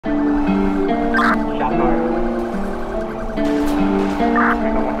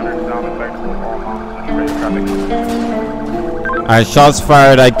Alright, shots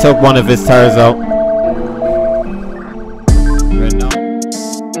fired. I took one of his tires out. Right now.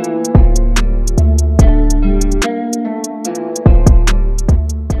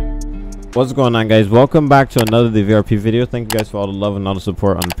 What's going on, guys? Welcome back to another DVRP video. Thank you guys for all the love and all the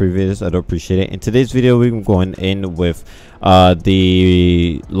support on the previous. I do appreciate it. In today's video, we're going in with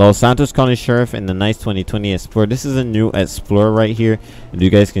the Los Santos County Sheriff in the nice 2020 Explorer. This is a new Explorer right here, and you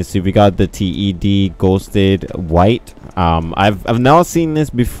guys can see we got the TED ghosted white. I've now seen this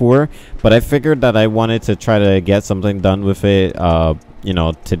before, but I figured that I wanted to try to get something done with it you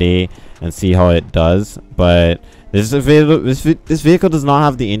know, today and see how it does. But this vehicle does not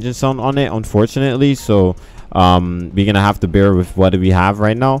have the engine sound on it, unfortunately, so we're gonna have to bear with what we have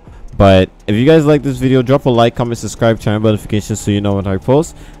right now. But if you guys like this video, drop a like, comment, subscribe, turn on notifications so you know when I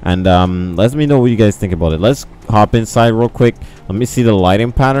post, and let me know what you guys think about it. Let's hop inside real quick. Let me see the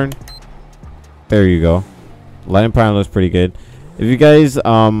lighting pattern. There you go. Lighting pattern looks pretty good. If you guys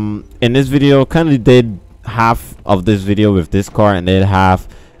in this video kind of did half of this video with this car and then half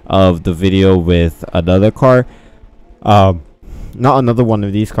of the video with another car, not another one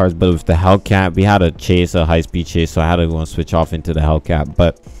of these cars, but with the Hellcat, we had a chase, a high-speed chase, so I had to go and switch off into the Hellcat.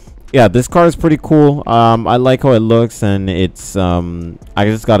 But yeah, this car is pretty cool. I like how it looks, and it's I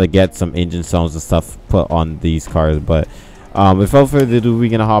just gotta get some engine sounds and stuff put on these cars. But without further ado, we're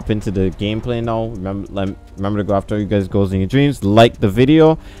gonna hop into the gameplay now. Remember to go after you guys' goals and your dreams. Like the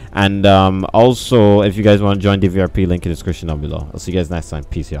video, and also if you guys want to join DVRP, link in the description down below. I'll see you guys next time.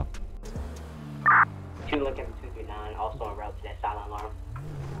 Peace, y'all. Also en route to that silent alarm.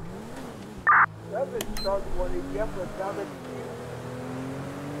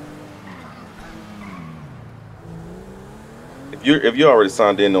 If you already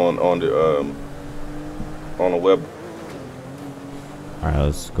signed in on the web. All right,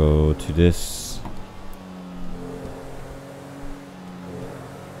 let's go to this.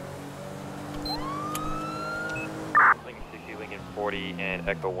 Lincoln 60, Lincoln 40, and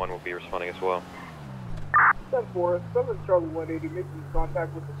Echo 1 will be responding as well. 10-4, 7 Charlie 180, making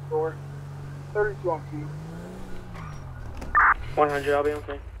contact with the store. 32 on P. 100, I'll be on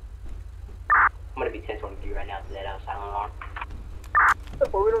scene. I'm gonna be 1023 right now to that silent alarm.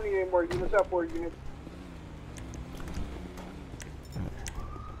 10-4, we don't need any more units. Have 4 units.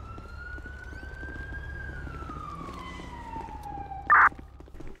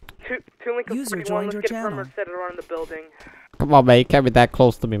 Two Lincoln User 41, joined let's your get channel. a perimeter set around the building. Come on, man. You can't be that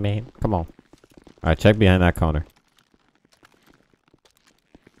close to me, man. Come on. All right, check behind that counter.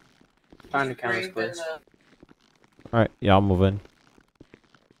 Find the cameras, please. All right, y'all move in.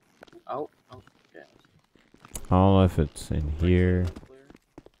 Oh, yeah. I don't know if it's in here.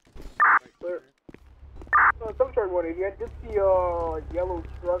 Clear. 7 Charlie 180, I did see yellow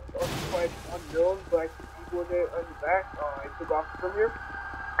truck occupied unknown, but I see people in there on the back. I took off from here.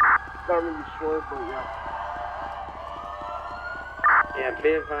 Not really sure, but yeah. Yeah, be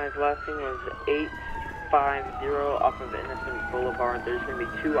advised, last thing was 850 off of Innocent Boulevard. There's going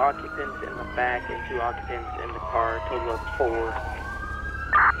to be 2 occupants in the back and 2 occupants in the car, total of 4.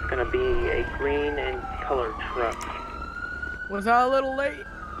 It's going to be a green and colored truck. Was I a little late? Yes,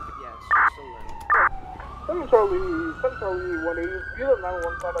 just a little. 7 Charlie 180, you live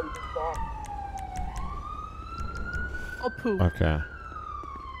 911 side of the stop. Oh, poo. Okay.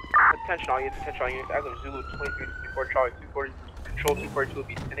 Attention all units, as of Zulu 2364 Charlie 240, Control 242 will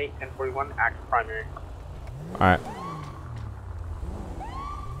be 10-8, 1041, active primary. All right.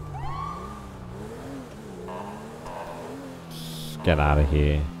 Let's get out of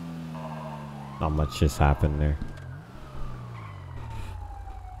here. Not much just happened there.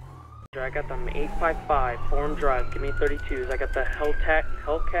 I got them 855, Forum Drive, give me 32s. I got the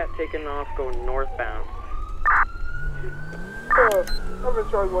Hellcat taking off, going northbound. 7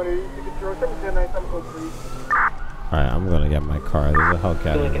 Charlie 180, you can throw 710 703. Alright, I'm gonna get my car. There's a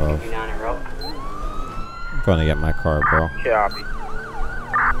Hellcat involved. I'm gonna get my car, bro. Copy.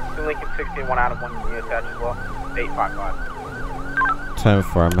 2 Lincoln 60 and 1 out of 1 unit attached as well. 855.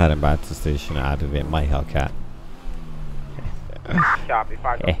 10-4, I'm heading back to the station to activate my Hellcat. Copy.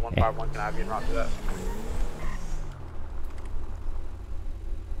 5-151, can I have you in route to that?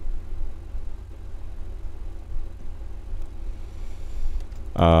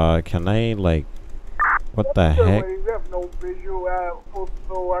 Can I, like, what the heck? We have no visual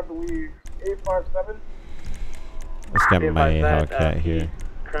postal, I believe. 857. Let's get my Hellcat here.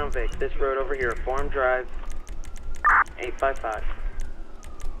 Crown Vic, this road over here, Forum Drive, 855.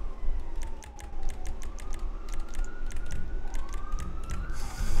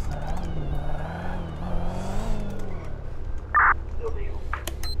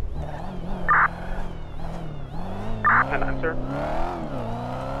 sir.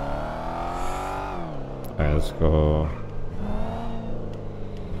 Alright, let's go.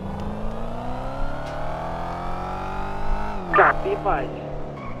 God, be advised.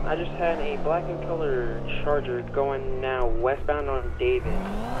 I just had a black and color Charger going now westbound on Davis.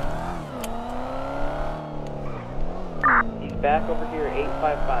 He's back over here,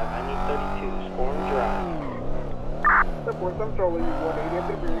 855. I need 32. Storm Drive. Support some trolling 180. I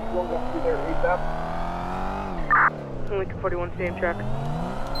think we're going up to there ASAP. Lincoln 41, same track.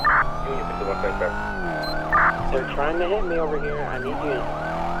 Union 51, same track. They're trying to hit me over here. I need you.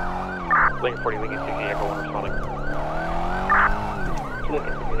 Lincoln 40, Lincoln 60, Echo 1 responding.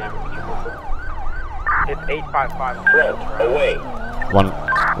 Lincoln 59, It's 855. Away.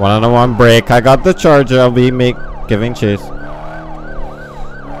 One on one break. I got the Charger. I'll be giving chase.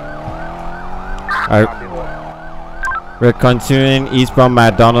 Alright. We're continuing eastbound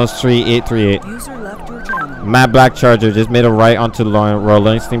McDonald Street 838. User left your channel. Matt Black Charger just made a right onto Royal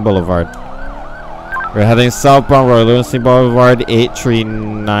Livingston Boulevard. We're heading southbound Royal Livingston Boulevard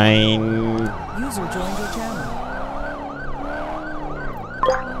 839. User joined your channel.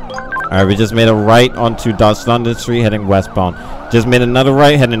 Alright, we just made a right onto Dutch London Street heading westbound. Just made another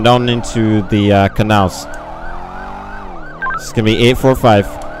right heading down into the canals. It's gonna be 845.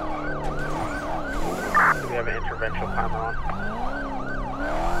 Do we have an intervention timer on?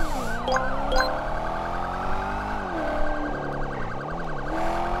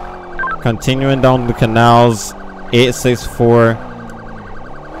 Continuing down the canals, 864.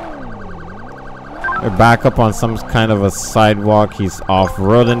 We're back up on some kind of a sidewalk. He's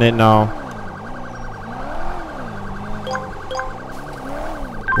off-roading it now.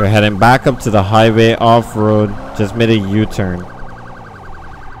 We're heading back up to the highway off-road. Just made a U-turn.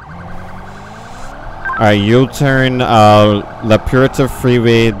 Alright, U-turn, La Purita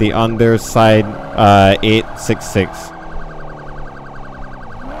Freeway, the underside, 866.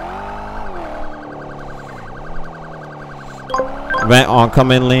 Went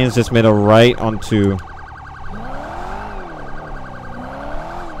oncoming lanes, just made a right onto.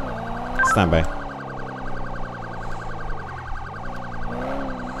 Stand by.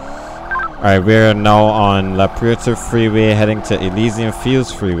 Alright, we're now on La Purita Freeway heading to Elysian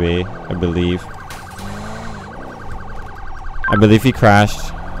Fields Freeway, I believe. I believe he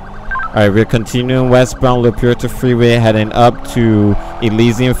crashed. Alright, we're continuing westbound La Purita Freeway heading up to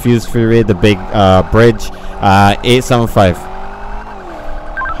Elysian Fields Freeway, the big bridge, 875.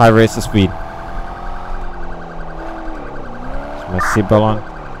 High race of speed. Is my seatbelt on?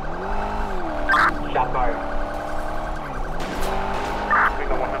 Shot fired.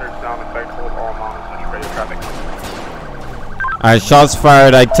 Lincoln 100 down and back hold all non-essential radio traffic. Alright, shots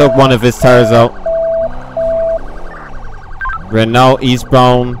fired. I took one of his tires out. We're now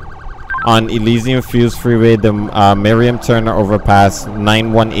eastbound on Elysian Fields Freeway, the Miriam Turner overpass,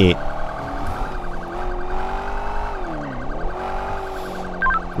 918.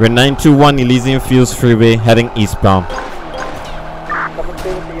 We're 921 Elysian Fields Freeway heading eastbound. Someone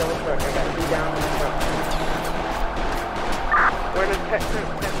stay with the yellow truck. I got 2 down in the front. We're in a Texas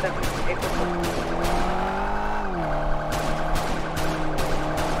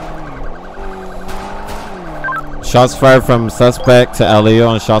 10-7, Shots fired from suspect to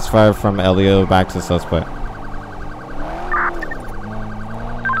Elio, and shots fired from Elio back to suspect.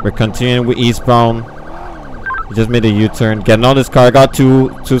 We're continuing with eastbound. We just made a U-turn. Getting on this car. I got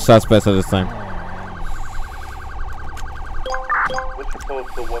two suspects at this time. What's your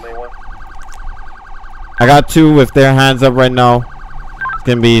post to 181? I got 2 with their hands up right now. It's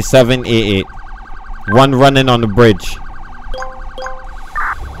gonna be 788. 1 running on the bridge.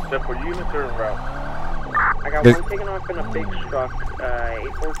 Step for units or en route? I got one taking off in a big truck,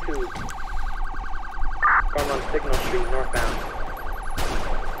 842. Going on Signal Street, northbound.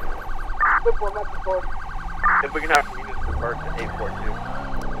 Support, not support. If we can have units reverse to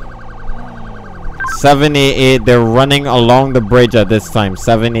 842. 788. They're running along the bridge at this time.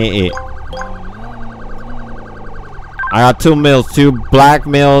 788. I got 2 males, 2 black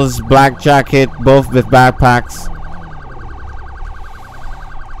males, black jacket, both with backpacks.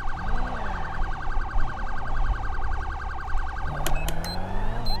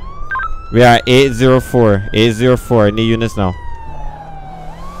 We are 804. 804. I need units now.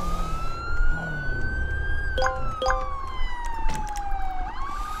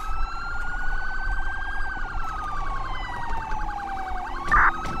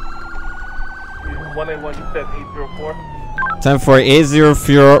 You said 804? 10-4,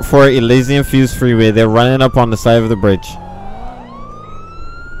 804 Elysian Fields Freeway. They're running up on the side of the bridge.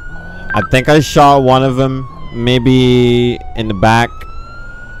 I think I shot one of them, maybe in the back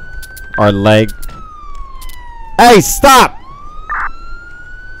or leg. Hey, stop!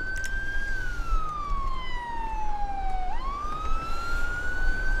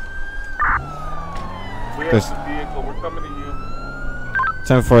 We have the vehicle. We're coming to you.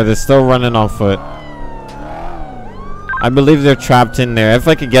 10-4, they're still running on foot. I believe they're trapped in there. If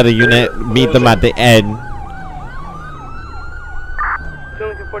I could get a unit, meet them at the end.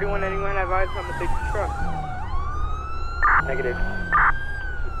 Lincoln 4181, I advise on the big truck. Negative.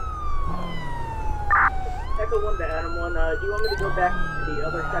 Echo 1 to Adam 1, do you want me to go back to the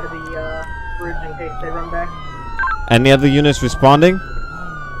other side of the bridge in case they run back? Any other units responding?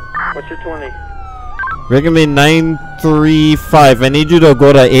 What's your 20? Rigging me 935. I need you to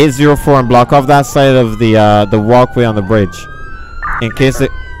go to 804 and block off that side of the walkway on the bridge. In case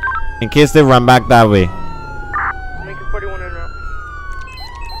they run back that way. Lincoln 41 en route.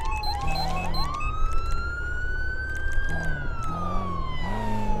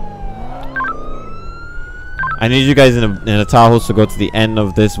 I need you guys in a Tahoe to go to the end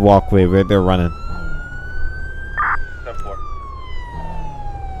of this walkway where they're running. 10-4.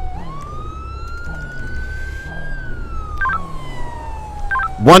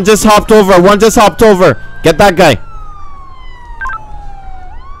 One just hopped over. One just hopped over. Get that guy.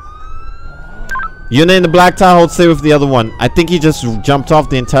 Unit in the black Tahoe, stay with the other one. I think he just jumped off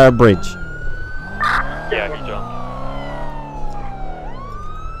the entire bridge. Yeah, he jumped.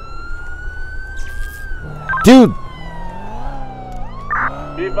 Dude!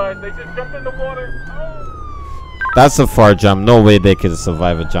 Be advised, they just jumped in the water. Oh. That's a far jump. No way they could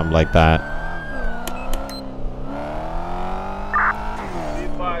survive a jump like that. Be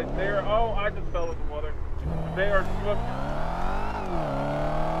advised, they are. Oh, I just fell in the water. They are swift.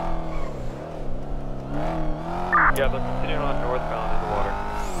 Yeah, they're continuing on northbound in the water.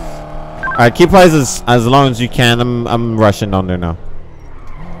 Alright, keep eyes as long as you can. I'm rushing down there now.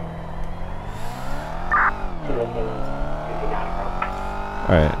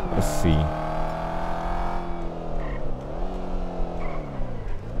 Alright, let's see.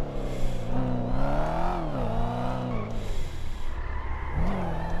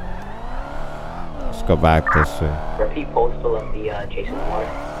 Let's go back this way. Repeat postal of the Jason Ward.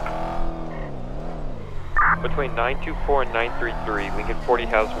 Between 924 and 933, Lincoln 40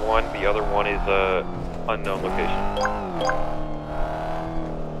 has one. The other one is unknown location.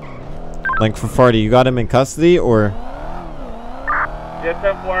 Like for 40, you got him in custody or? Yeah,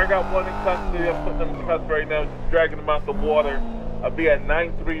 10-4, I got one in custody. I'm putting them in custody right now, just dragging them out the water. I'll be at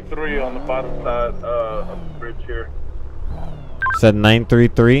 933 on the bottom side of the bridge here. Said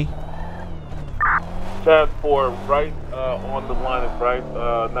 933? 10-4, right on the line is right,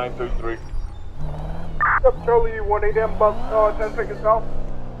 933. Yep, Charlie, 1 AM, about 10 seconds out.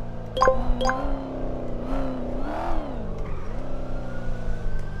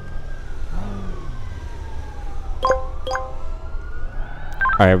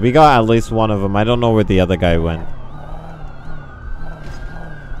 Alright, we got at least one of them. I don't know where the other guy went.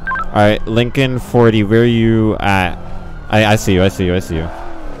 Alright, Lincoln 40, where are you at? I see you, I see you, I see you.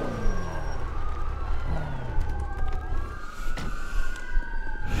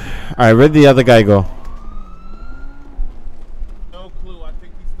 Alright, where'd the other guy go? No clue, I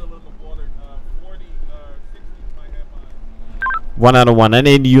think he's still in the water. 40, 60 might have mine. 1 out of 1. I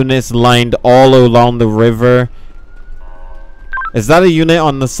need units lined all along the river. Is that a unit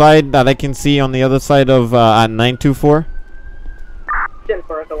on the side that I can see on the other side of at 924?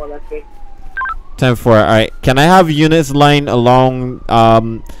 10-4, the one that's me. 10-4. Alright, can I have units lined along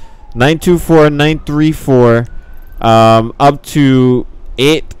 924, 934 up to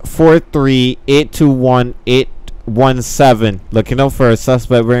 843, 821, 817. Looking out for a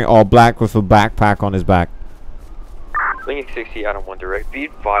suspect wearing all black with a backpack on his back. Lincoln 60 out on 1 direct. Be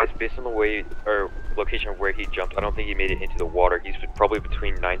advised, based on the way or location of where he jumped, I don't think he made it into the water. He's probably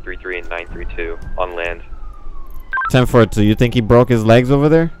between 933 and 932 on land. 10-4. Do you think he broke his legs over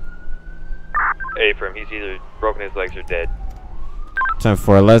there? A for him, he's either broken his legs or dead.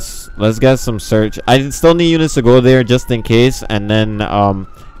 10-4. Let's get some search. I still need units to go there just in case, and then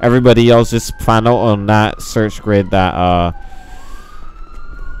everybody else just find out on that search grid that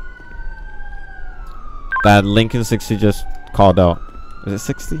that Lincoln 60 just called out. Is it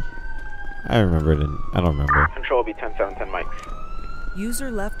 60? I remember it. I don't remember. Control will be 10-7-10 Mike. User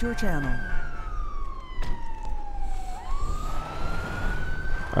left your channel.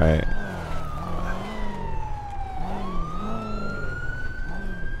 Alright.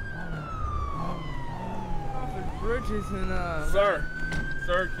 Bridges and Sir,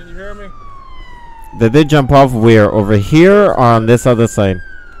 can you hear me? Did they jump off where? Over here or on this other side?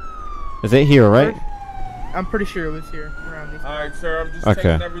 Is it here, right? I'm pretty sure it was here around these. All right, sir. I'm just Okay.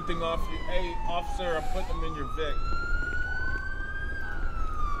 taking everything off you. Hey, officer, I'm putting them in your Vic.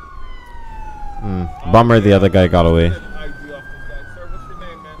 Bummer the other guy got away. ID off this guy. Sir, what's your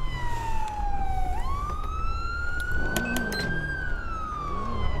name, man? I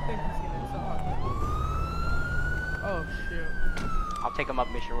don't think he's gonna talk. Oh shoot. I'll take him up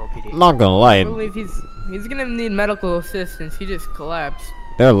Mission Road PD. Not gonna I lie, believe he's gonna need medical assistance. He just collapsed.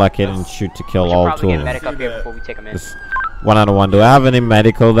 they're lucky I didn't shoot to We kill should all probably two get of a them. medic up here before we take him in. Just 1 out of 1. Do I have any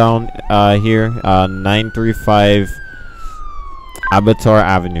medical down here? 935 Abattoir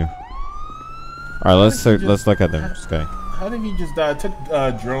Avenue. All right, let's look at them. This guy. How did he just die? I took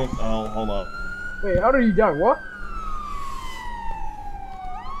drone. Oh, hold on. Wait, how did he die? What?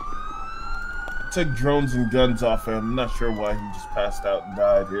 I took drones and guns off him. I'm not sure why he just passed out and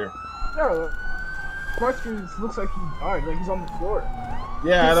died here. No, question looks like he died. Like he's on the floor.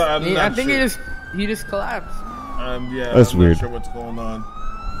 Yeah, I'm I not think sure. he just collapsed. Yeah, That's I'm weird. not sure what's going on.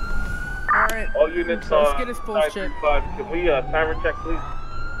 All right. All units, Let's get his pulse check. 935. Can we siren check, please?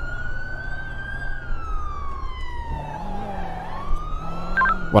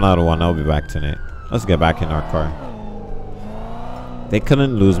 One out of 1. I'll be back tonight. Let's get back in our car. They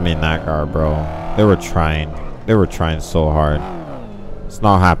couldn't lose me in that car, bro. They were trying. They were trying so hard. It's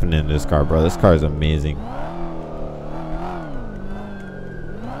not happening in this car, bro. This car is amazing.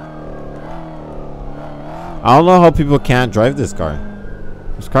 I don't know how people can't drive this car.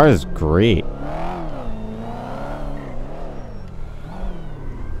 This car is great.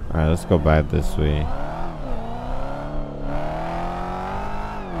 Alright, let's go back this way.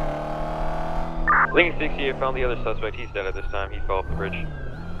 Lincoln 68 found the other suspect. He's dead at this time. He fell off the bridge.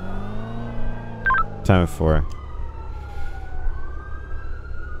 Time 4.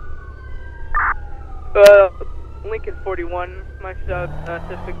 Lincoln 41, my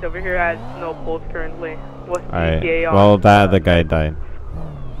suspect over here has no pulse currently. What's the Alright, ETA on? well, that other guy died.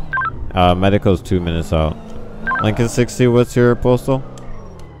 Medical's 2 minutes out. Lincoln 60, what's your postal?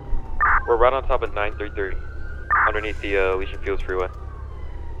 We're right on top of 933, underneath the Legion Fields Freeway.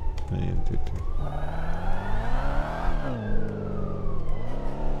 933.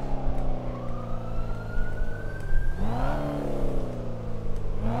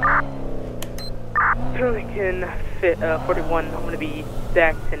 Lincoln 41, I'm gonna be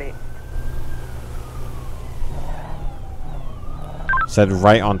back tonight. Said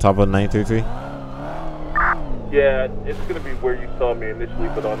right on top of 933? Yeah, it's gonna be where you saw me initially,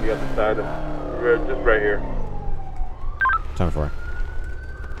 but on the other side of, just right here. Time 4.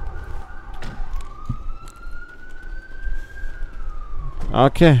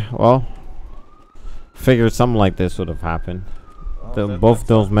 Okay, well, figured something like this would have happened. Both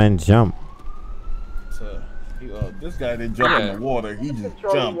those men jump. This guy didn't jump in the water. He just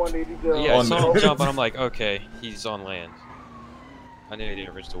jumped. Yeah, I saw him jump, and I'm like, okay, he's on land. I knew he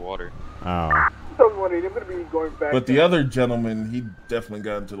didn't reach the water. Oh. I'm gonna be going back. But the other gentleman, he definitely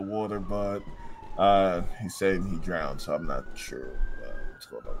got into the water, but he's saying he drowned, so I'm not sure what's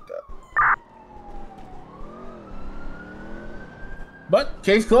going on with that. But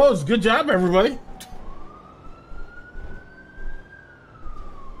case closed. Good job, everybody.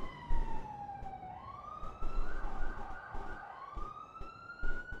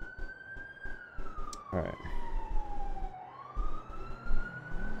 All right.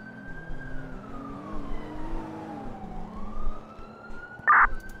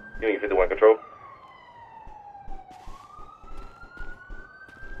 Unit 51 control.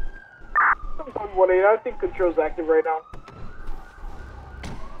 I think control's active right now.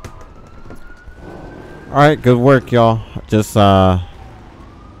 All right, good work, y'all. Just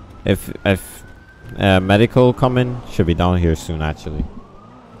if medical coming, should be down here soon, actually.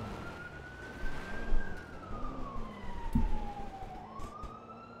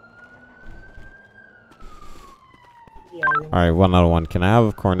 All right, 1 out of 1. Can I have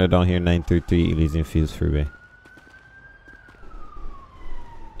a corner down here, 933 Elysian Fields Freeway?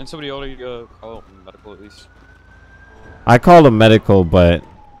 And somebody already call medical at least. I called a medical, but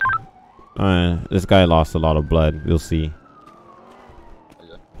this guy lost a lot of blood. We'll see.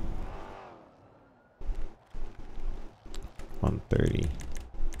 Okay. 130.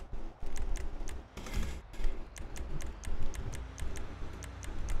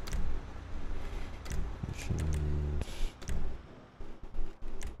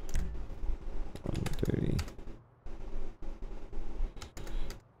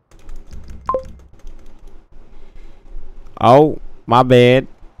 Oh, my bad.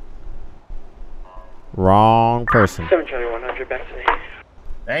 Wrong person. 7 Charlie 100 back to me.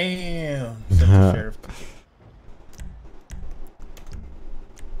 Damn. Sheriff.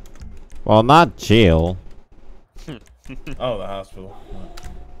 Well, not jail. Oh, the hospital.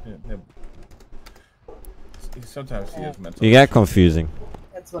 Yeah. Sometimes he has mental. You get confusing.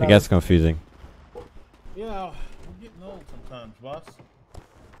 That's what It gets confusing. Yeah, I'm getting old sometimes, boss.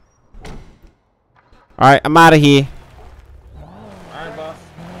 Alright, I'm out of here. Alright, boss.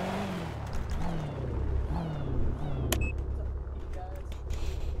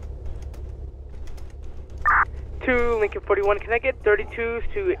 To Lincoln 41, can I get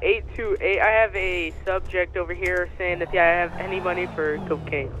 32s to 828? I have a subject over here saying if I have any money for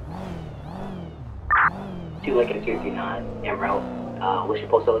cocaine. 2 Lincoln 239, Emerald. What's your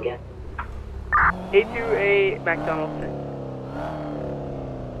postal again? 828 McDonald's.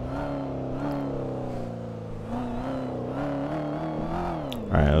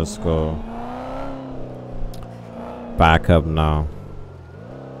 Alright, let's go back up now.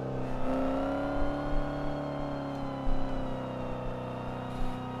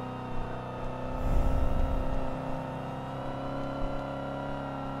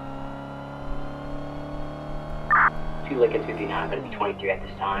 Lincoln 239, going to be 23 at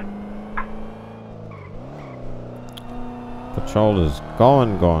this time. Patrol is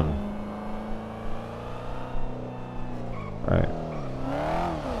going. Right.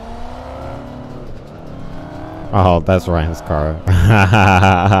 Oh, that's Ryan's car.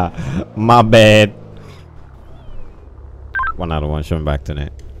 My bad. 1 out of 1. Showing back to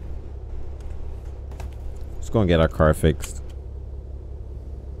net. Let's go and get our car fixed.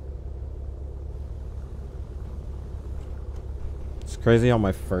 Crazy how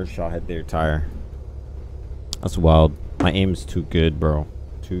my first shot hit their tire. That's wild. My aim's too good, bro.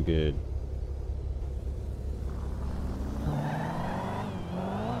 Too good.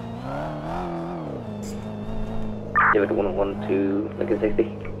 You look at 112, Lincoln 60.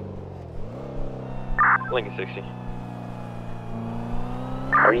 Lincoln 60.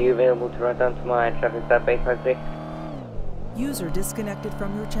 Are you available to run down to my traffic stop 856? User disconnected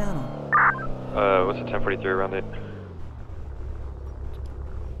from your channel. What's the 1043 around it?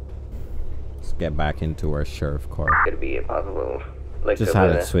 Let's get back into our sheriff car. Could be impossible. Like just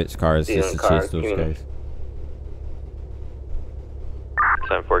had to switch cars just to chase those guys.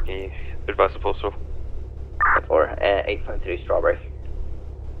 10-4, can you advise the postal? 10-4, 853 Strawberry.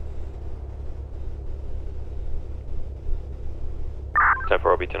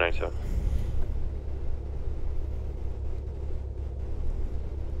 I'll be tonight, so.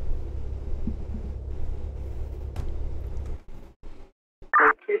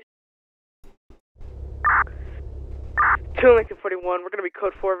 Two Lincoln 41, we're gonna be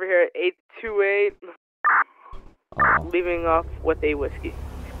code 4 over here at 828. Leaving off with a whiskey.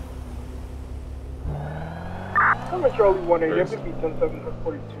 I'm at Charlie 1 8, I'm gonna be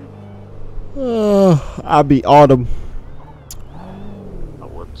 10-7-42. I'll be autumn.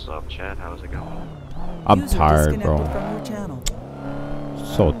 What's up, Chad? How's it going? I'm tired, bro. From your channel.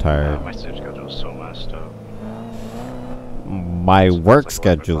 So tired. My sleep schedule's so messed up. My work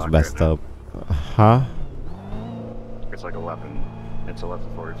schedule's messed up. Huh? It's like 11. It's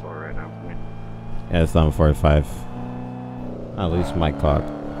 11:44 right now for me. Yeah, it's 11:45. At least my clock.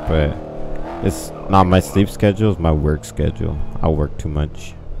 But it's not my sleep schedule, it's my work schedule. I work too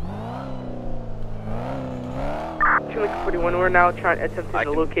much. 41, we're now attempting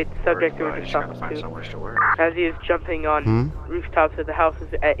to locate the subject who we're just talking to. As he is jumping on rooftops of the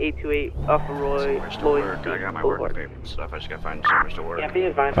houses at 828 off of Lloyd. I got my work paper and stuff. I just gotta find somewhere to work. Yeah, be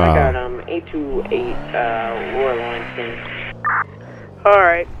advised. I got 828 Royal Lansing.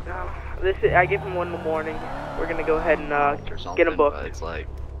 Alright. I give him 1 in the morning. We're gonna go ahead and get him booked. It's like,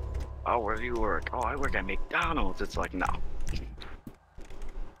 oh, where do you work? Oh, I work at McDonald's. It's like, no.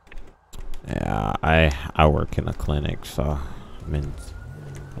 Yeah, I work in a clinic, so I mean,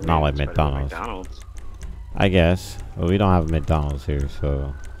 not like McDonald's. I guess. Well, we don't have McDonald's here,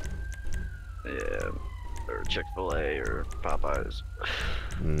 so. Yeah, or Chick-fil-A or Popeyes.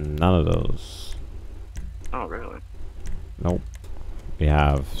 None of those. Oh, really? Nope. We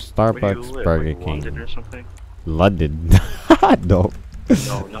have Starbucks, Burger King. London or something? London? No.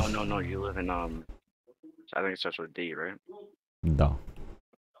 No. You live in I think it starts with D, right? No.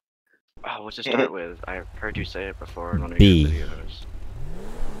 Oh, what's it start with? I've heard you say it before in one of B. your videos.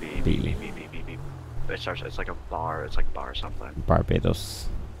 B. It starts. It's like a bar. It's like bar something. Barbados.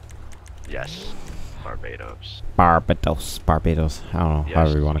 Yes. Barbados. Barbados. I don't know. Yes,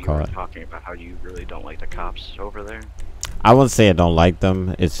 however you want to call it. Talking about how you really don't like the cops over there. I wouldn't say I don't like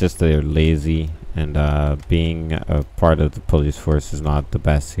them. It's just they're lazy, and being a part of the police force is not the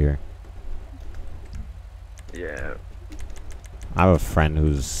best here. Yeah. I have a friend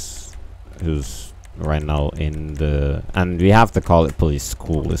who's right now in the, and we have to call it police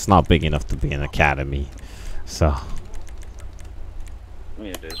school. It's not big enough to be an academy, so I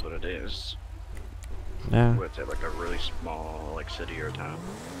mean, it is what it is. Yeah. What's it, like a really small, like, city or town?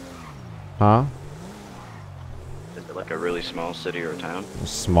 Huh? Is it like a really small city or town?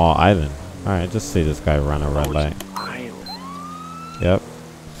 Small island. Alright, just see this guy run a red light. Island. Yep.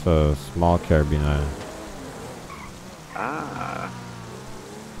 So, small Caribbean island. Ah.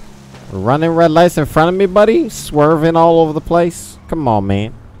 Running red lights in front of me, buddy? Swerving all over the place? Come on,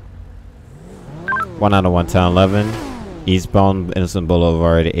 man. 1 out of 11011. Eastbound Innocent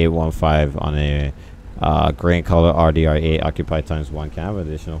Boulevard 815 on a green color RDR8 occupied times 1 cab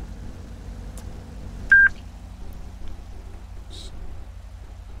additional. This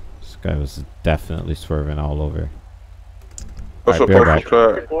guy was definitely swerving all over. Alright, bear back.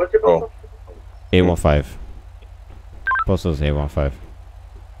 Oh. 815. Postal is 815.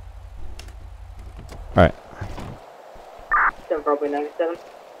 Alright. 97.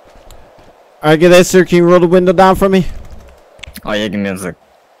 Alright, get that, sir. Can you roll the window down for me? Oh yeah, give me a sec.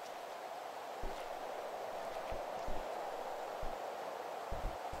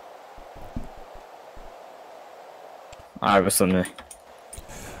 Alright, what's up, man?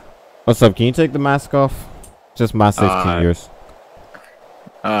 What's up? Can you take the mask off? Just my safety and yours.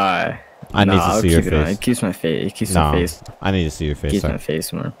 I need to see your face. It keeps my face. It keeps my face. I need to see your face. Keeps my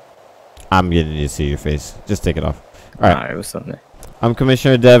face more. I'm getting to see your face. Just take it off. Alright. Alright, what's up, man? I'm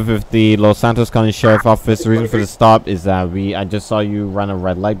Commissioner Dev with the Los Santos County Sheriff Office. The reason for the stop is that I just saw you run a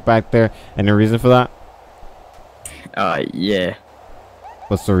red light back there. Any reason for that? Yeah.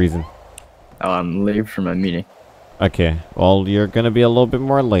 What's the reason? I'm late for my meeting. Okay. Well, you're gonna be a little bit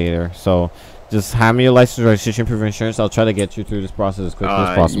more later. So, just hand me your license, registration, proof of insurance. I'll try to get you through this process as quickly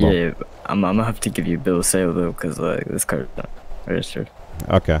as possible. Yeah, I'm gonna have to give you a bill of sale though, cause this car's not registered.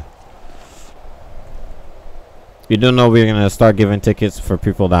 Okay. You don't know we're gonna start giving tickets for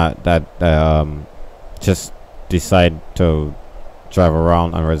people that just decide to drive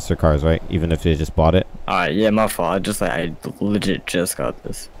around unregistered cars, right? Even if they just bought it. Yeah, my fault. I legit just got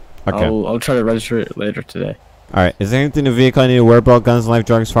this. Okay. I'll try to register it later today. All right. Is there anything in the vehicle I need to worry about? Guns, life,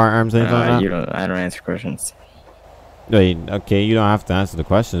 drugs, firearms, anything like that? I don't answer questions. Wait, okay, you don't have to answer the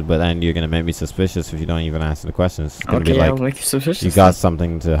questions, but then you're gonna make me suspicious if you don't even answer the questions. It's gonna be like, I'll make you suspicious. You got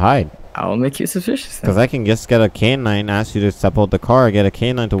something to hide. I'll make you suspicious. Because I can just get a canine, ask you to step out the car, get a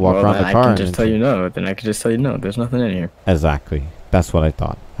canine to walk around the car. I can just tell you no. Then I can just tell you no. There's nothing in here. Exactly. That's what I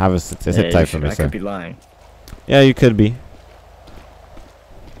thought. Have a sit tight for me, sir. I could be lying. Yeah, you could be.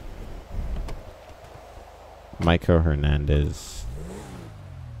 Michael Hernandez.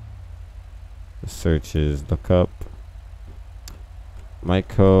 The search is look up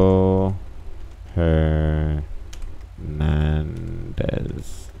Michael Hernandez.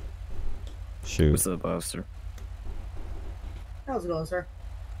 Shoot. What's up, officer? How's it going, sir?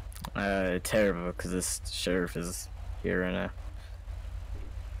 Terrible, because this sheriff is here right now.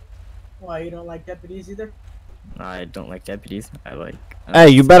 Why, you don't like deputies either? I don't like deputies. Hey,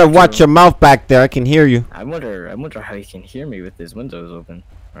 you better watch your mouth back there. I can hear you. I wonder how he can hear me with his windows open.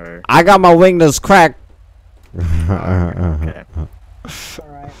 Or I got my windows cracked. Okay. Alright. So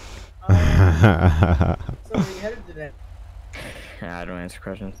where you headed today? I don't answer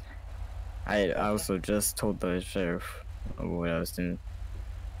questions. I also just told the sheriff what I was doing.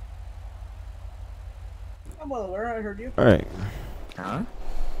 I'm well aware, I heard you. Alright. Huh?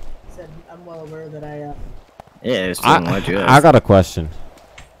 Said I'm well aware that Yeah, I got a question.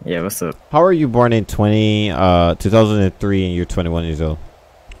 Yeah, what's up? How are you born in 2003 and you're 21 years old?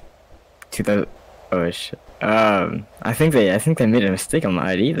 2000. Oh shit. I think they made a mistake on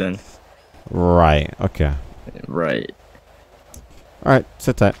my ID then. Right. Okay. Right. All right.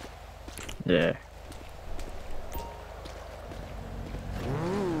 Sit tight. Yeah.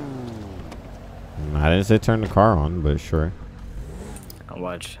 I didn't say turn the car on, but sure.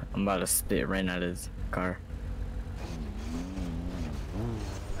 Watch. I'm about to spit right out of his car.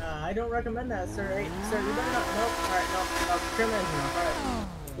 I don't recommend that, sir. Hey, sir, you better not. Nope. All right, no. Turn the engine off. All right.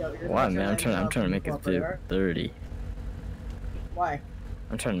 Yo, you're Why, man? I'm trying to make his vehicle dirty. Why?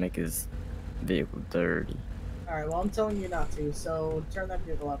 I'm trying to make his vehicle dirty. All right. Well, I'm telling you not to. So turn that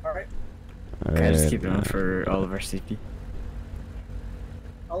vehicle off. All right. Can I just keep it on for all of our safety?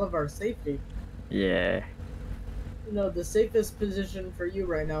 All of our safety. Yeah. You know, the safest position for you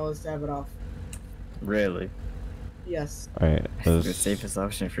right now is to have it off. Really? Yes. Alright. The safest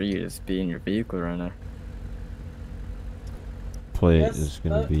option for you is be in your vehicle right now. Plate is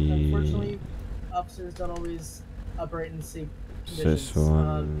gonna be. Unfortunately, officers don't always operate in safe conditions. This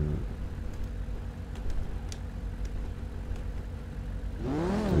one.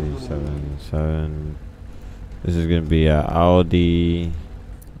 377. This is gonna be a Audi.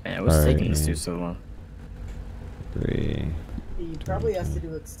 Man, what's taking this dude so long? 3. He probably has to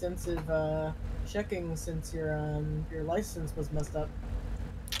do extensive checking since your license was messed up.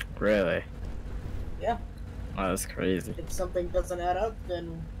 Really? Yeah. Oh, that's crazy. If something doesn't add up,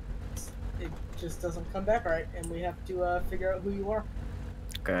 then it just doesn't come back right, and we have to figure out who you are.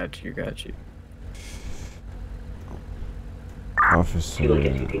 Got you. Officer.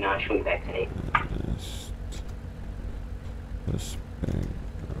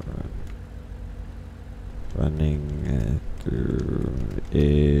 Running through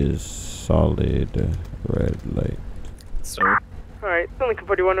is solid red light. Sir? Alright, it's only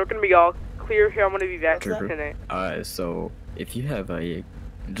 41. We're gonna be all clear here. I'm gonna be back tonight. So if you have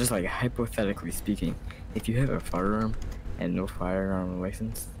just like hypothetically speaking, if you have a firearm and no firearm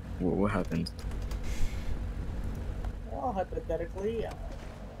license, what happens? Well, hypothetically,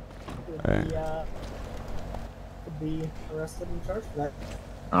 could be arrested and charged for that.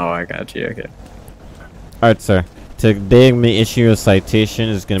 Oh, I got you. Okay. Alright, sir. Today, me issue a citation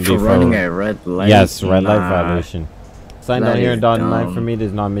is going to be for running a red light. Yes, red light violation. Sign down here and dotted line dumb. for me.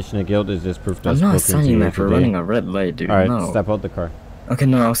 There's not admission of guilt. Is just proof I'm that's not spoken to signing you that for today. running a red light, dude. Alright, No. step out the car. Okay,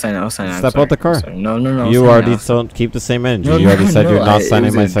 no, I'll sign it. Step out the car. No. You already told keep the same energy. You already said you're not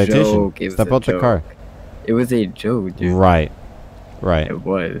signing my citation. Step out the car. It was a joke, dude. Right. It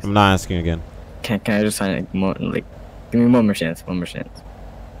was. I'm not asking you again. Can I just sign it? Give me one more chance.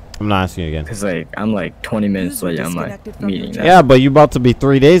 I'm not asking you again. Cause I'm 20 minutes late on my meeting. Yeah, but you about to be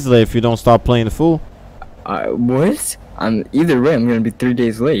 3 days late if you don't stop playing the fool. What? Either way, I'm gonna be 3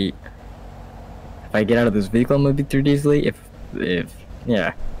 days late. If I get out of this vehicle, I'm gonna be 3 days late.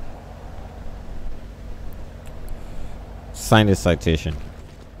 Yeah. Sign this citation.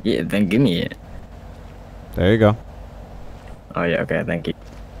 Yeah, then give me it. There you go. Oh yeah, okay, thank you.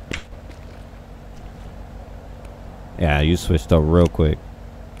 Yeah, you switched up real quick.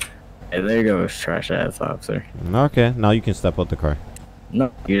 Hey, there you go, trash ass officer. Okay, now you can step out the car. No,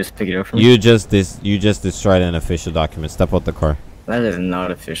 you just pick it up from me. You just destroyed an official document. Step out the car. That is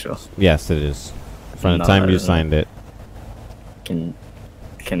not official. Yes, it is. From the time you signed it. Can you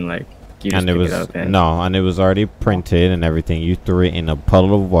just and it pick was it up and and it was already printed and everything. You threw it in a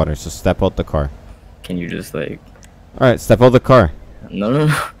puddle of water. So step out the car. Can you just All right, step out the car. No.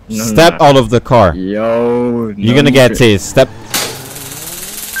 Step out of the car. Yo. You're gonna get tased. Step.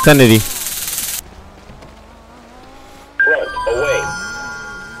 1080. Front, away.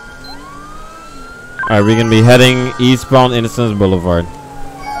 Alright, we're gonna be heading eastbound Innocence Boulevard.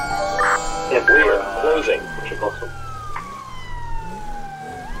 If we are closing.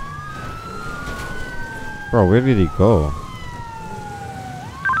 Bro, where did he go?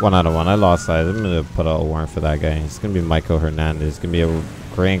 1 out of 1. I lost sight. I'm gonna put out a warrant for that guy. It's gonna be Michael Hernandez. It's gonna be a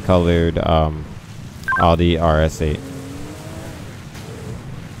gray and colored Audi RS8.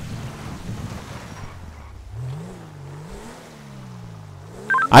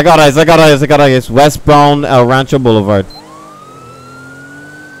 I got eyes. Westbound El Rancho Boulevard.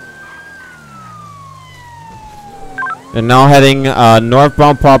 And now heading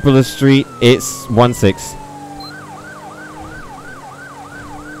northbound Popular Street, 816.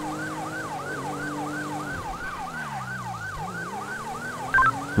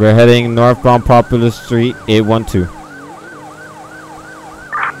 We're heading northbound Popular Street, 812.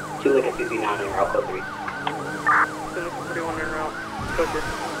 259 in route code 3. 41 en route. Code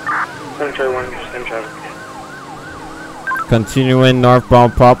 731, same traffic. Continuing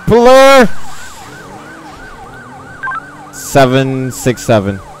northbound Popular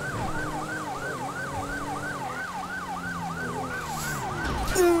 767.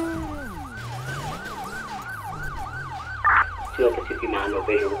 No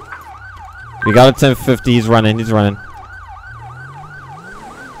visual. We got a 1050. He's running.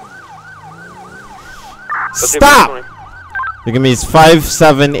 Stop! Look at me. He's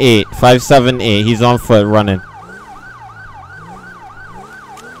 578. 578. He's on foot running.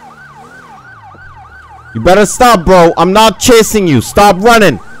 You better stop, bro. I'm not chasing you. Stop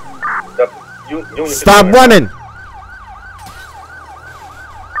running. Stop running.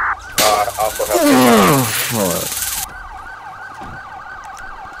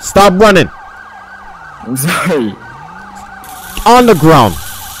 Stop running. I'm sorry. On the ground.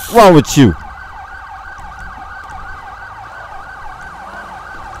 What's wrong with you?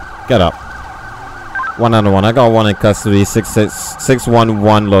 Get up. 1 out of 1. I got one in custody.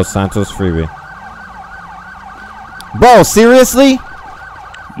 611 Los Santos Freeway. Bro, seriously?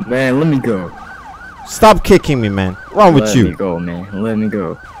 Man, let me go. Stop kicking me, man. What's wrong with you? Let me go, man. Let me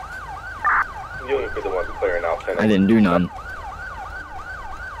go. You ain't be the one declaring out. I didn't do none.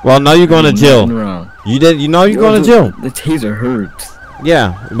 Well, now you're going to jail. Wrong. You know you're going to jail. The taser hurts.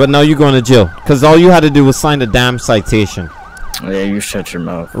 Yeah, but now you're going to jail. Because all you had to do was sign the damn citation. Yeah, you shut your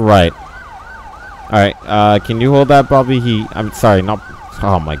mouth. Right. Alright, can you hold that, Bobby? I'm sorry, not...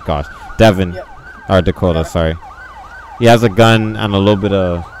 Oh my gosh. Devin. Yep. Or Dakota, sorry. He has a gun and a little bit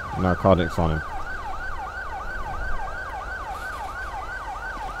of narcotics on him.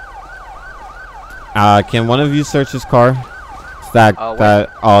 Can one of you search his car? Stack that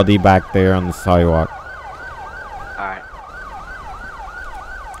Audi back there on the sidewalk. Alright.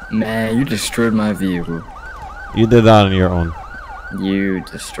 Man, you destroyed my vehicle. You did that on your own. You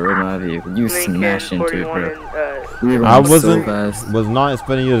destroyed my vehicle. You smashed into it, bro. I was not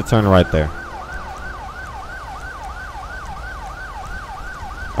expecting you to turn right there.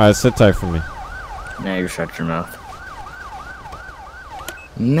 Alright, sit tight for me. Now you shut your mouth.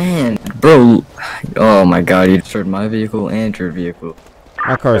 Man, bro. Oh my god, you destroyed my vehicle and your vehicle.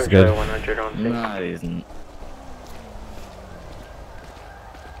 My car's good. No, it isn't.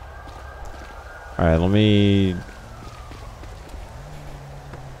 Alright, let me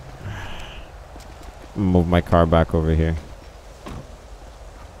move my car back over here.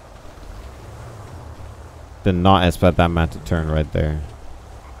 Did not expect that man to turn right there.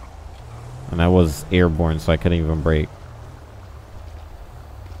 And I was airborne, so I couldn't even brake.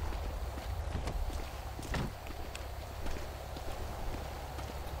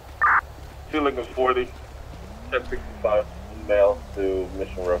 Two Lincoln 40, 1065, mail to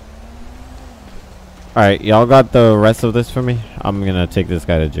Mission Row. Alright, y'all got the rest of this for me? I'm gonna take this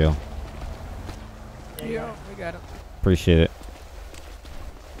guy to jail. Yeah, we got him. Appreciate it.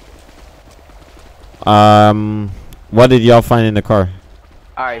 What did y'all find in the car?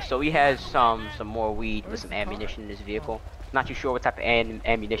 Alright, so he has some more weed with some ammunition in his vehicle. Not too sure what type of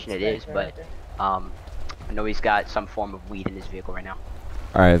ammunition it is, but I know he's got some form of weed in his vehicle right now.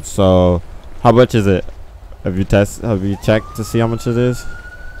 Alright, so how much is it? Have you checked to see how much it is?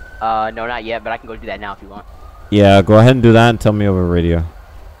 No, not yet, but I can go do that now if you want. Yeah, go ahead and do that and tell me over radio.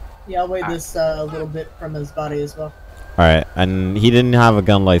 Yeah, I'll weigh this a little bit from his body as well. Alright, and he didn't have a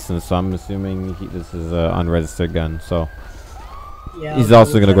gun license, so I'm assuming this is an unregistered gun, so yeah, he's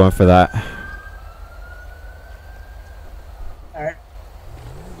also gonna go in for that. Alright.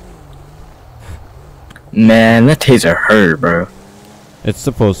 Man, that taser hurt, bro. It's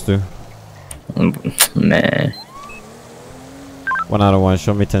supposed to. Man. 1 out of 1,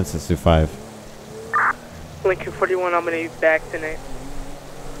 show me 1065. Lincoln 41, I'm gonna be back tonight.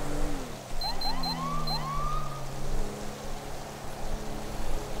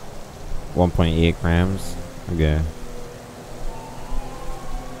 .8 grams. Okay.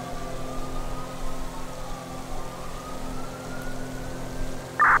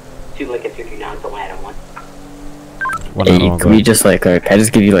 Two Lincoln 59, so 1 out of 1. Hey, can we just like, can I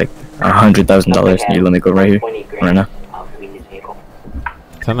just give you like $100,000 and you let me go right here, right now?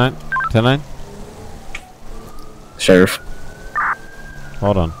 10-9? 10-9? Sheriff.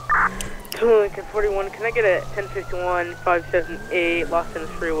 Hold on. Lincoln 41, can I get a 1051 578 Los Angeles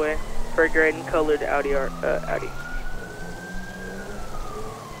Freeway for a gray and colored Audi? Audi.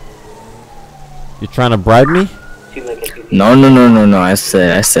 You trying to bribe me? No, no, no, no, no. I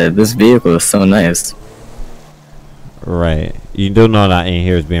said this vehicle is so nice. Right. You do know that in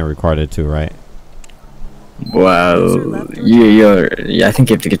here is being recorded too, right? Wow. Yeah, I think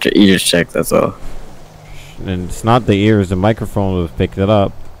you have to get your ears checked, that's all. And it's not the ears, the microphone will pick it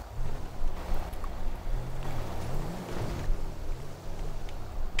up.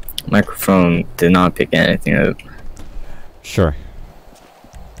 Microphone did not pick anything up. Sure.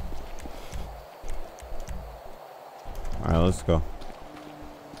 Alright, let's go.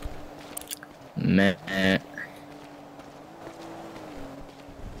 Man.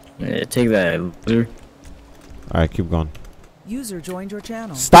 Yeah, take that, loser. Alright, keep going. User joined your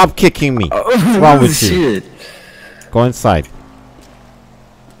channel. Stop kicking me. What's wrong with you? Go inside.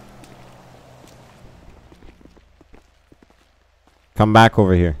 Come back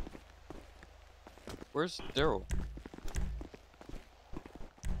over here. Where's Daryl?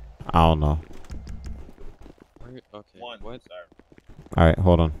 I don't know. Okay. What? Alright,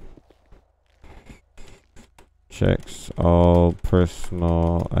 hold on. Checks all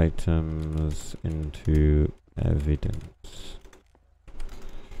personal items into evidence.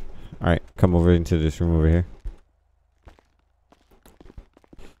 Alright, come over into this room over here.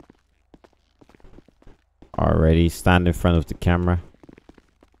 Alrighty, stand in front of the camera.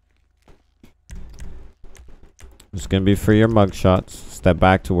 It's gonna be for your mug shots. Step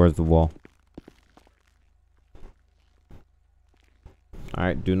back towards the wall.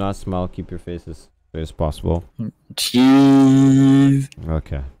 Alright, do not smile. Keep your face as straight as possible. Jeez.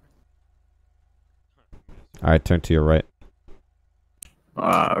 Okay. Alright, turn to your right.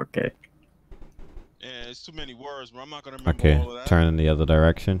 Ah, okay. And it's too many words, bro. I'm not gonna remember Okay, all of that. turn in the other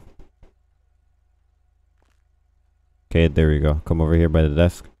direction. Okay, there we go. Come over here by the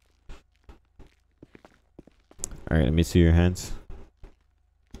desk. Alright, let me see your hands.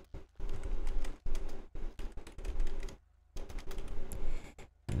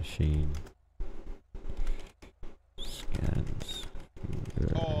 Machine. Scans.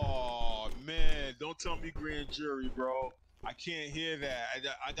 Oh man, don't tell me grand jury, bro. I can't hear that.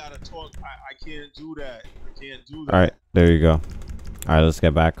 I gotta talk. I can't do that. I can't do that. Alright, there you go. Alright, let's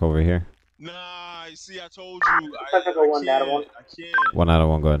get back over here. Nah, see, I told you. I can't. One out of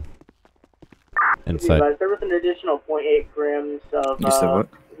one, go ahead. Inside. There was an additional 0.8 grams of You said what?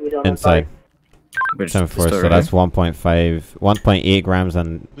 weed on Inside. Which 10-4, so that's 1.8 grams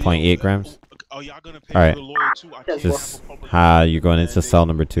and 0.8 grams. Alright. Just you're going into cell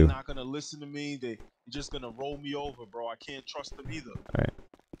number 2. They're not gonna listen to me. They're just gonna roll me over, bro. I can't trust them either. Alright.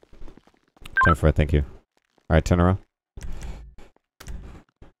 10-4, thank you. Alright, turn around.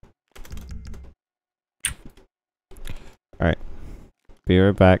 Alright. Be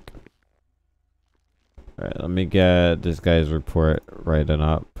right back. Alright, let me get this guy's report written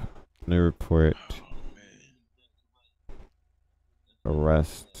up. New report.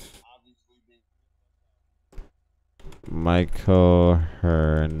 Arrest. Michael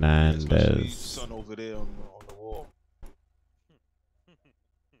Hernandez.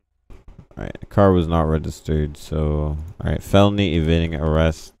 Alright, the car was not registered, so alright, felony evading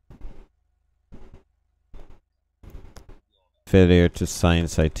arrest. Failure to sign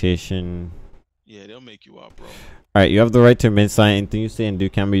citation. Yeah, they'll make you out, bro. Alright, you have the right to remain silent. Anything you say and do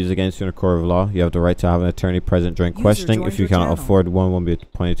can be used against you in a court of law. You have the right to have an attorney present during questioning. If you cannot afford one, won't be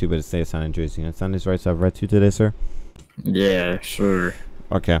pointed to, but it stays silent injuries. You understand these rights I've read to you today, sir? Yeah, sure.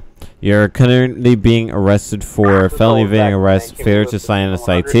 Okay. You're currently being arrested for felony evading arrest, failure to sign a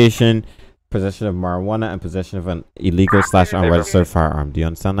citation, possession of marijuana, and possession of an illegal / unregistered firearm. Do you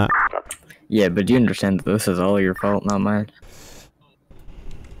understand that? Yeah, but do you understand that this is all your fault, not mine?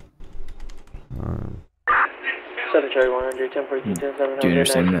 7 Cherry 100, 1042, 10 Do you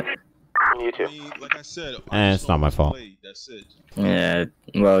understand that? You too. Like I said, it's not my fault. That's it. Yeah,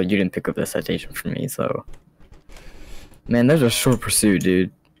 well, you didn't pick up the citation from me, so... Man, there's a short pursuit,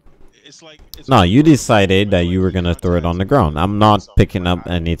 dude. No, you decided that you were gonna throw it on the ground. I'm not picking up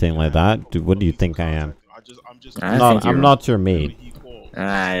anything like that. Dude, what do you think I am? I'm not your maid.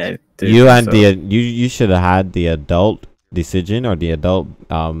 You should have had the adult decision or the adult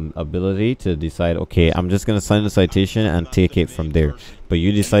ability to decide, okay, I'm just gonna sign the citation and take it from there. But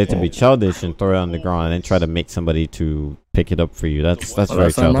you decided to be childish and throw it on the ground and then try to make somebody to pick it up for you. That's very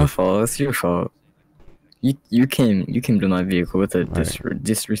childish. That's not my fault. It's your fault. You came to my vehicle with a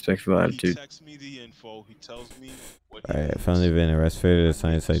disrespectful attitude. Alright, felony evading arrest, failure to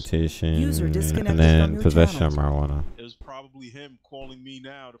sign citation, and then possession of marijuana. It was probably him calling me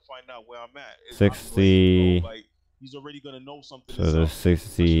now to find out where I'm at. 60. He's already gonna know something. So there's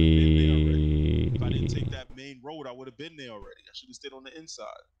 60. If I didn't take that main road, I would have been there already. I should have stayed on the inside.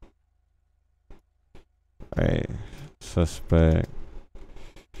 Alright, suspect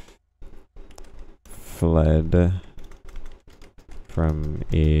fled from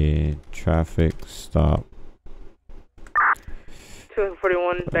a traffic stop.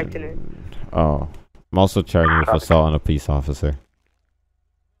 241 back to net. Oh, I'm also charging you for assault on a police officer.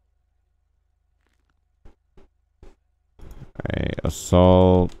 Alright,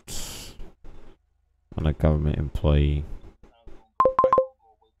 assault on a government employee.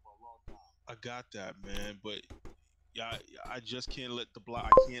 I got that, man, but yeah, I just can't let I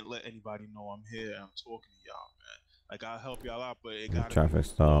can't let anybody know I'm here. I'm talking to y'all, man. Like, I'll help y'all out, but it gotta traffic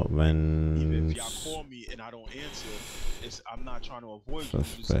stop when even if y'all call me and I don't answer, I'm not trying to avoid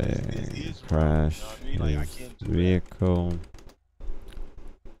suspect you. Crash you know what I mean? Like, I can't do vehicle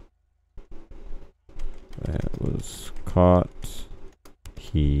that was caught.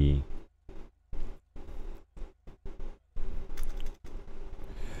 He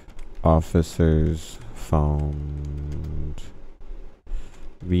officers found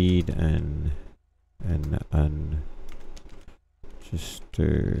weed and an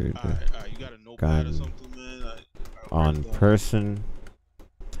unregistered gun on person.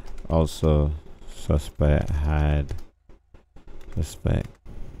 Also, suspect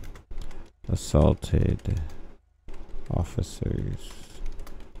assaulted officers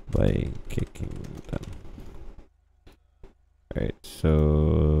by kicking them. Alright,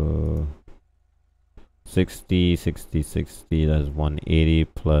 so 60, 60, 60, that's 180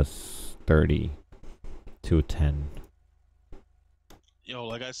 plus 30, 210. Yo,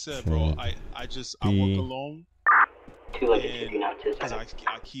 like I said, bro, I work alone. Because I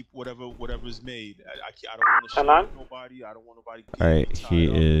keep whatever's made. I don't want to share with nobody. I don't want nobody. Alright, he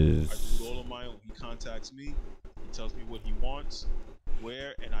is. I do it all on my own. He contacts me. He tells me what he wants,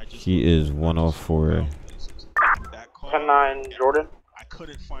 where, and I just. He is 104. That car, 10-9 Jordan. I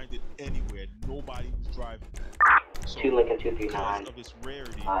couldn't find it anywhere. Nobody was driving that. So, 2 Lincoln 239. because of its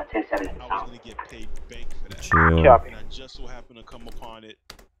rarity, 10-7 I was gonna get paid bank for that. Chill. And I just so happened to come upon it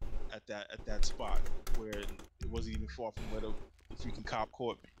at that spot where it wasn't even far from where the freaking cop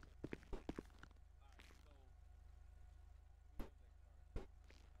caught me.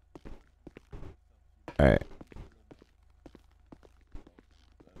 All right.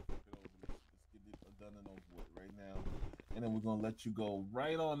 And then we're gonna let you go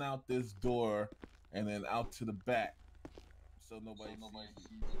right on out this door and then out to the back, so nobody sees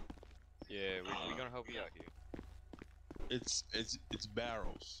you. Yeah, we're gonna help you out here. It's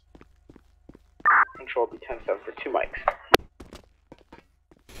barrels. Control be 10-7 for 2 mics.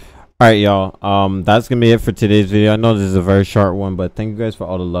 Alright, y'all, that's gonna be it for today's video. I know this is a very short one, but thank you guys for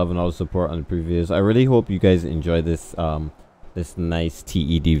all the love and all the support on the previous. I really hope you guys enjoy this this nice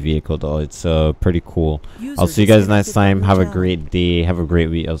TED vehicle, though. It's pretty cool. I'll see you guys next time. Have a great day, have a great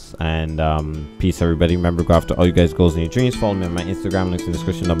week, and peace, everybody. Remember, go after all you guys' goals and your dreams. Follow me on my Instagram, links in the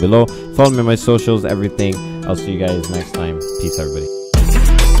description down below. Follow me on my socials, everything. I'll see you guys next time. Peace, everybody.